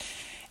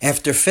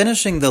After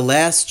finishing the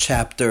last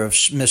chapter of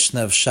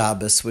Mishnah of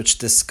Shabbos, which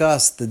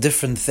discussed the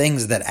different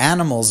things that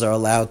animals are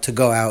allowed to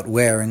go out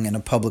wearing in a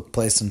public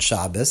place on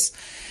Shabbos,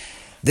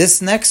 this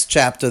next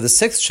chapter, the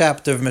sixth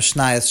chapter of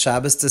Mishnayos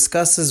Shabbos,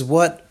 discusses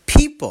what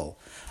people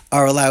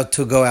are allowed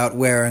to go out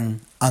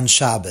wearing on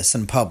Shabbos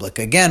in public.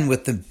 Again,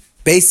 with the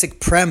basic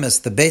premise,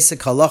 the basic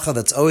halacha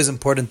that's always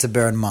important to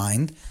bear in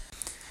mind,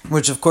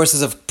 which of course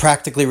is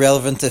practically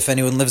relevant if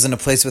anyone lives in a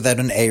place without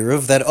an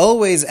eruv, that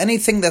always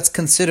anything that's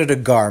considered a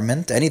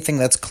garment, anything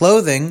that's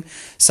clothing,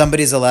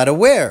 somebody's allowed to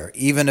wear,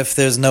 even if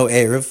there's no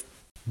eruv,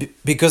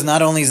 because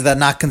not only is that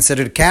not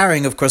considered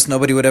carrying, of course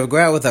nobody would ever go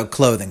out without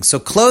clothing. So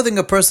clothing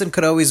a person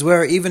could always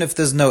wear even if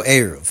there's no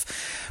eruv.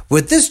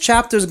 What this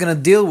chapter is going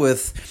to deal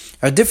with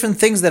are different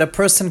things that a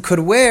person could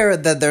wear,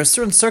 that there are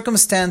certain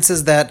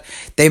circumstances that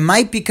they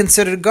might be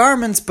considered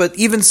garments, but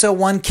even so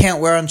one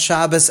can't wear on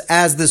Shabbos,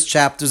 as this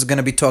chapter is going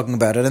to be talking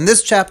about it. And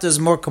this chapter is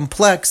more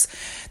complex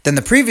than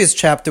the previous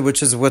chapter,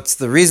 which is what's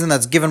the reason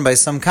that's given by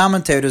some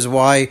commentators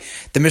why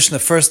the Mishnah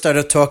first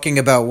started talking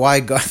about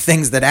why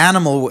things that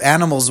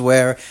animals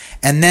wear,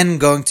 and then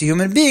going to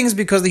human beings,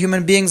 because the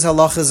human beings'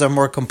 halachas are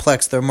more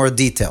complex, there are more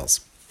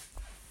details.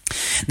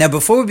 Now,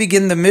 before we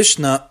begin the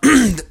Mishnah,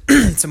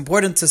 it's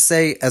important to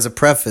say as a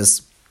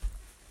preface,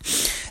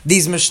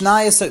 these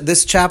Mishnayos,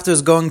 this chapter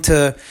is going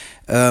to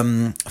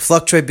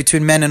fluctuate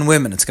between men and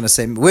women. It's going to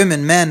say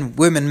women,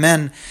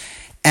 men.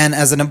 And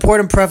as an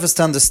important preface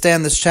to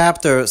understand this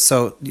chapter,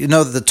 so you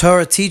know that the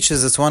Torah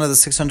teaches it's one of the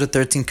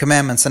 613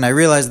 commandments, and I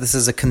realize this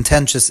is a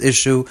contentious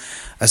issue,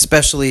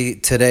 especially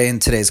today in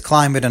today's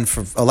climate, and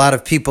for a lot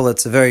of people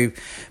it's a very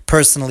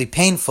personally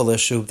painful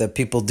issue that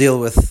people deal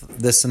with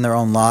this in their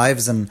own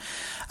lives, and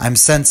I'm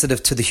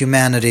sensitive to the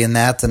humanity in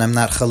that, and I'm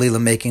not Chalila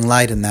making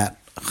light in that,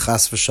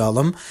 chas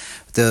v'shalom,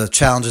 the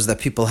challenges that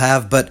people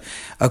have. But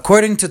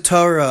according to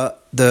Torah,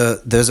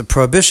 there's a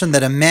prohibition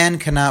that a man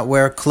cannot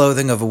wear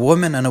clothing of a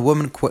woman, and a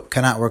woman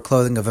cannot wear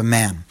clothing of a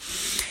man.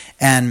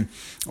 And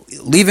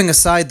leaving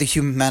aside the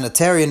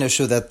humanitarian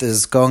issue that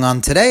is going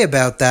on today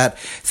about that,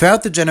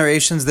 throughout the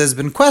generations there's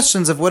been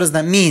questions of what does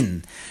that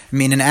mean? I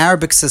mean, in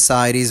Arabic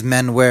societies,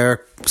 men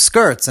wear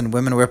skirts and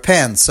women wear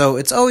pants. So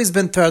it's always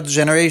been throughout the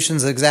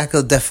generations exactly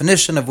the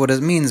definition of what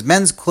it means,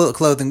 men's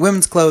clothing,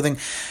 women's clothing.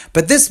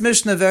 But this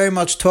Mishnah very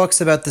much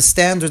talks about the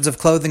standards of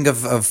clothing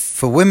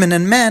for women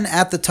and men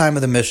at the time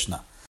of the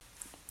Mishnah.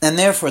 And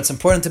therefore, it's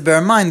important to bear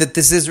in mind that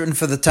this is written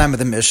for the time of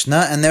the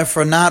Mishnah, and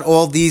therefore not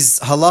all these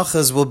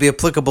halachas will be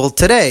applicable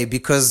today,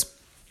 because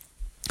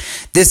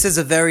this is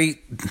the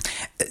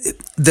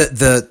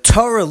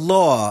Torah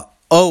law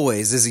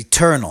always is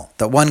eternal,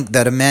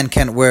 that a man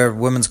can't wear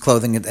women's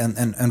clothing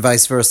and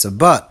vice versa.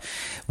 But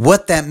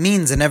what that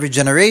means in every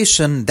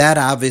generation, that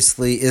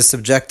obviously is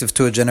subjective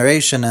to a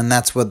generation, and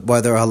that's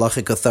why there are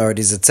halachic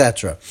authorities,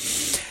 etc.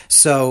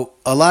 So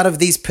a lot of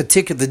these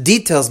particular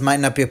details might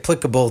not be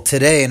applicable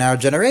today in our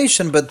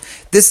generation, but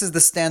this is the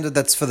standard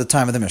that's for the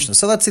time of the Mishnah.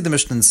 So let's see the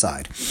Mishnah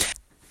inside.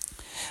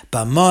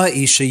 Bama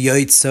isha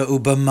yoitza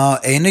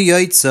ubama eina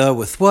yoitza.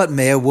 With what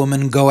may a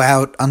woman go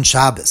out on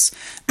Shabbos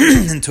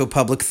into a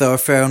public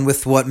thoroughfare, and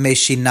with what may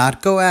she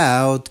not go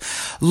out?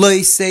 Lo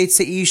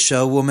yiseitza isha,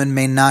 a woman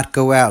may not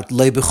go out.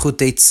 Lo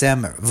bechutei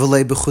tzemer,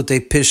 v'lo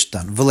bechutei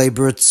pishtan, v'lo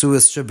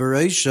b'ritzuas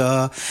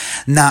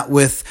shebereisha, not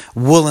with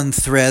woolen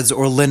threads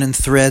or linen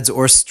threads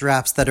or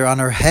straps that are on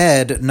her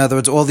head. In other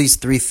words, all these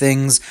three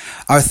things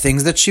are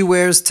things that she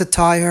wears to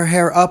tie her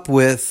hair up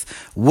with.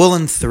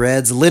 Woolen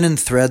threads, linen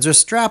threads, or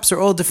straps are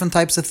all different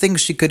types of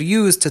things she could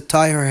use to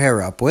tie her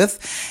hair up with,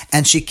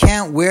 and she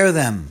can't wear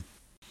them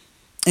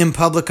in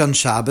public on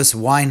Shabbos.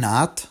 Why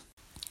not?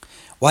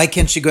 Why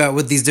can't she go out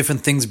with these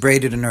different things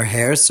braided in her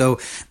hair? So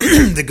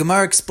the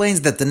Gemara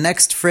explains that the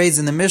next phrase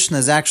in the Mishnah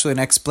is actually an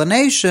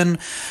explanation.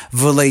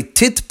 V'lei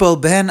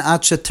titbol ben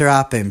ad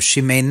sheterapim.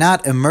 She may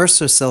not immerse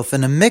herself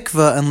in a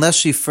mikveh unless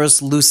she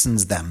first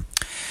loosens them.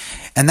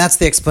 And that's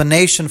the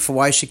explanation for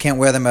why she can't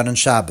wear them out on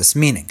Shabbos.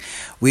 Meaning,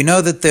 we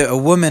know that a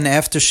woman,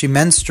 after she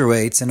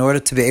menstruates, in order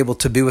to be able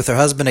to be with her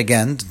husband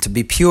again, to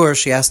be pure,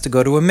 she has to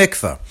go to a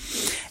mikveh.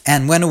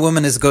 And when a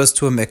woman goes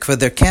to a mikveh,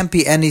 there can't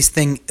be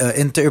anything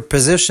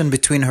interposition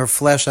between her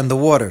flesh and the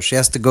water. She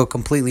has to go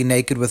completely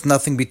naked with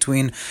nothing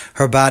between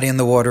her body and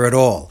the water at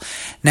all.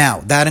 Now,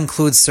 that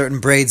includes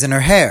certain braids in her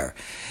hair.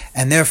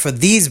 And therefore,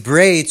 these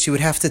braids she would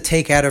have to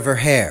take out of her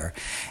hair.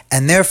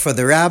 And therefore,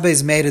 the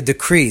rabbis made a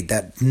decree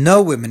that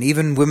no women,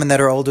 even women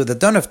that are older that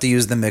don't have to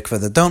use the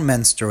mikveh, that don't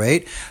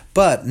menstruate,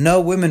 but no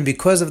women,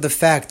 because of the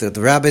fact that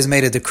the rabbis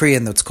made a decree,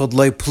 and it's called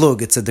loy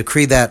plug, it's a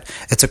decree that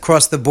it's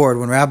across the board.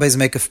 When rabbis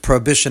make a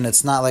prohibition,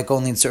 it's not like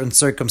only in certain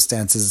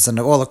circumstances, it's an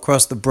all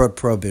across the board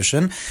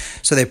prohibition.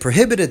 So they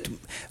prohibited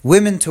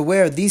women to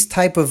wear these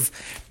type of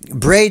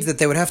braids that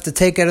they would have to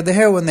take out of the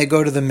hair when they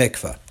go to the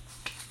mikveh.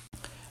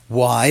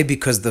 Why?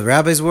 Because the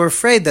rabbis were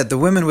afraid that the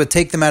women would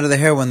take them out of the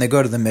hair when they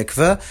go to the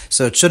mikveh,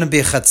 so it shouldn't be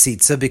a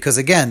chatzitza, because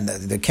again,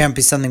 there can't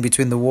be something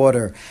between the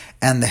water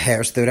and the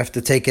hair, so they would have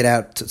to take it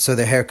out so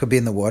their hair could be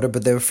in the water,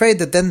 but they were afraid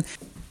that then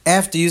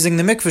after using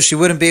the mikveh, she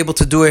wouldn't be able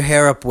to do her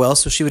hair up well,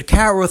 so she would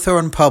carry it with her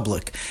in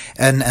public.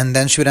 And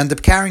then she would end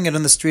up carrying it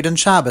on the street on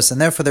Shabbos.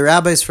 And therefore the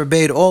rabbis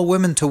forbade all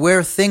women to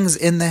wear things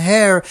in the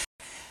hair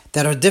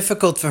that are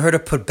difficult for her to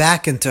put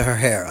back into her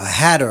hair. A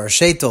hat or a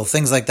sheitel,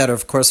 things like that are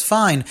of course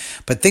fine,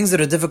 but things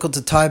that are difficult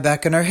to tie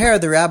back in her hair,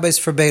 the rabbis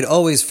forbade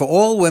always for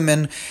all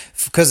women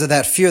because of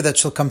that fear that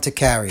she'll come to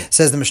carry.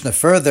 Says the Mishnah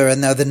further, and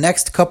now the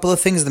next couple of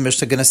things the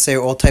Mishnah is going to say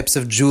are all types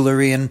of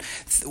jewelry and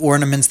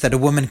ornaments that a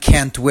woman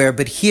can't wear,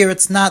 but here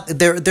it's not,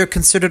 they're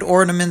considered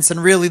ornaments,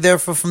 and really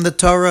therefore from the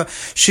Torah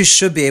she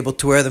should be able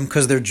to wear them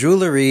because they're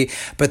jewelry,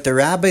 but the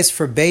rabbis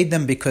forbade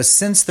them because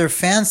since they're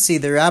fancy,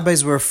 the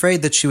rabbis were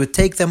afraid that she would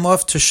take them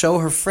off to show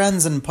her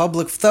friends in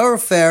public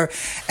thoroughfare,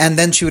 and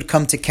then she would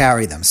come to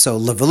carry them. So,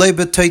 not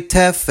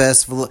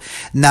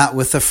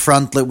with a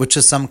frontlet, which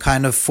is some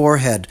kind of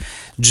forehead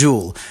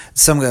jewel,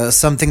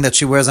 something that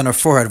she wears on her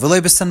forehead. Nor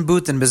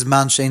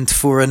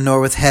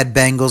with head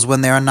bangles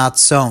when they are not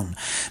sewn,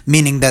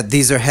 meaning that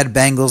these are head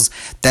bangles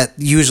that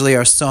usually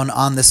are sewn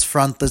on this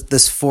frontlet,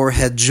 this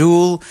forehead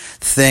jewel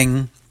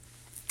thing.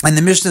 And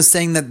the Mishnah is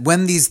saying that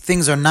when these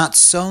things are not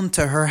sewn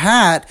to her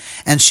hat,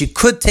 and she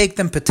could take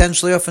them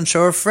potentially off and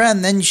show her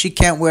friend, then she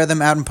can't wear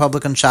them out in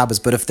public on Shabbos.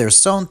 But if they're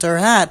sewn to her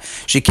hat,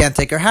 she can't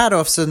take her hat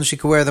off, so then she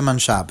can wear them on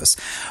Shabbos.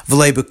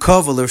 Nor with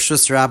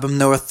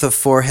the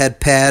forehead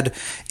pad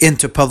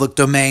into public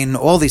domain,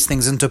 all these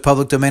things into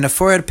public domain. A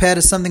forehead pad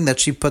is something that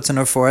she puts on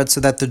her forehead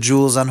so that the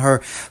jewels on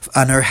her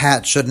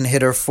hat shouldn't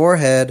hit her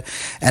forehead.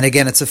 And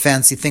again, it's a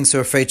fancy thing, so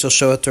afraid she'll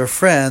show it to her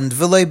friend.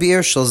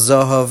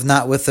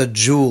 Not with a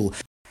jewel,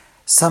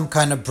 some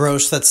kind of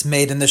brooch that's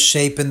made in the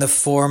shape, in the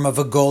form of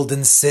a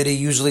golden city,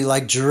 usually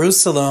like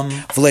Jerusalem.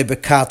 V'lei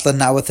bekatla,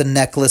 not with a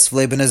necklace.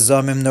 V'lei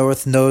benezomim, nor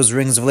with nose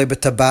rings. V'lei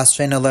betabas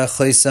shein alei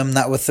choisam,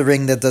 not with a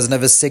ring that doesn't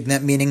have a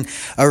signet, meaning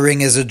a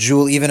ring is a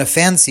jewel, even a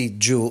fancy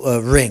jewel,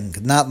 ring,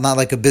 not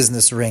like a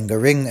business ring. A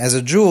ring as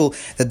a jewel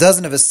that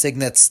doesn't have a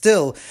signet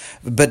still,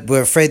 but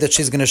we're afraid that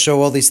she's going to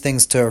show all these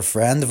things to her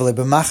friend. V'lei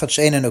b'machat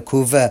shein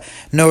ukuva,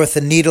 nor with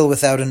a needle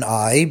without an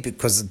eye,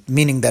 because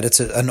meaning that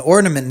it's an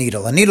ornament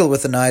needle. A needle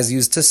with an eye is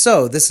used to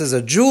sew. This is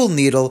a jewel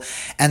needle,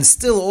 and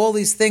still all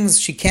these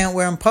things she can't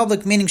wear in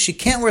public, meaning she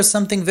can't wear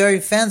something very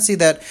fancy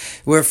that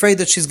we're afraid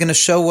that she's going to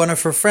show one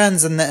of her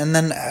friends and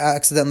then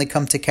accidentally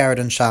come to carry it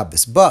on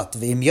Shabbos. But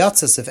v'im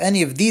yatzas, if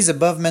any of these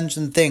above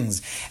mentioned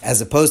things,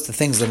 as opposed to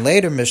things in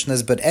later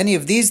Mishnahs, but any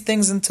of these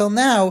things until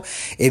now,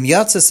 im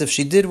yatzas, if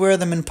she did wear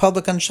them in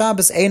public on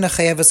Shabbos, eina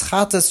chayeves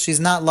chatas, she's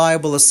not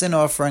liable a sin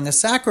offering, a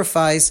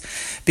sacrifice,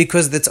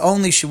 because it's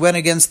only she went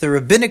against the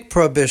rabbinic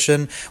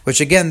prohibition, which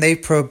again they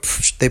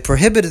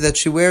prohibited that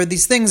she wear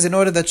these things in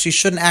order that she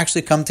shouldn't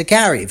actually come to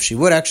carry. If she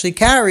would actually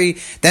carry,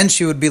 then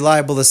she would be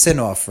liable a sin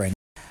offering.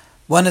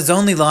 One is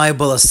only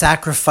liable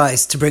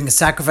to bring a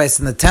sacrifice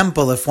in the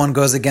temple if one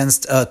goes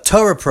against a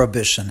Torah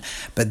prohibition.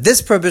 But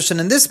this prohibition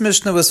in this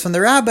Mishnah was from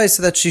the rabbi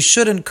so that she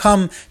shouldn't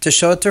come to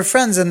show it to her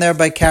friends and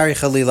thereby carry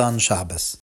Chalila on Shabbos.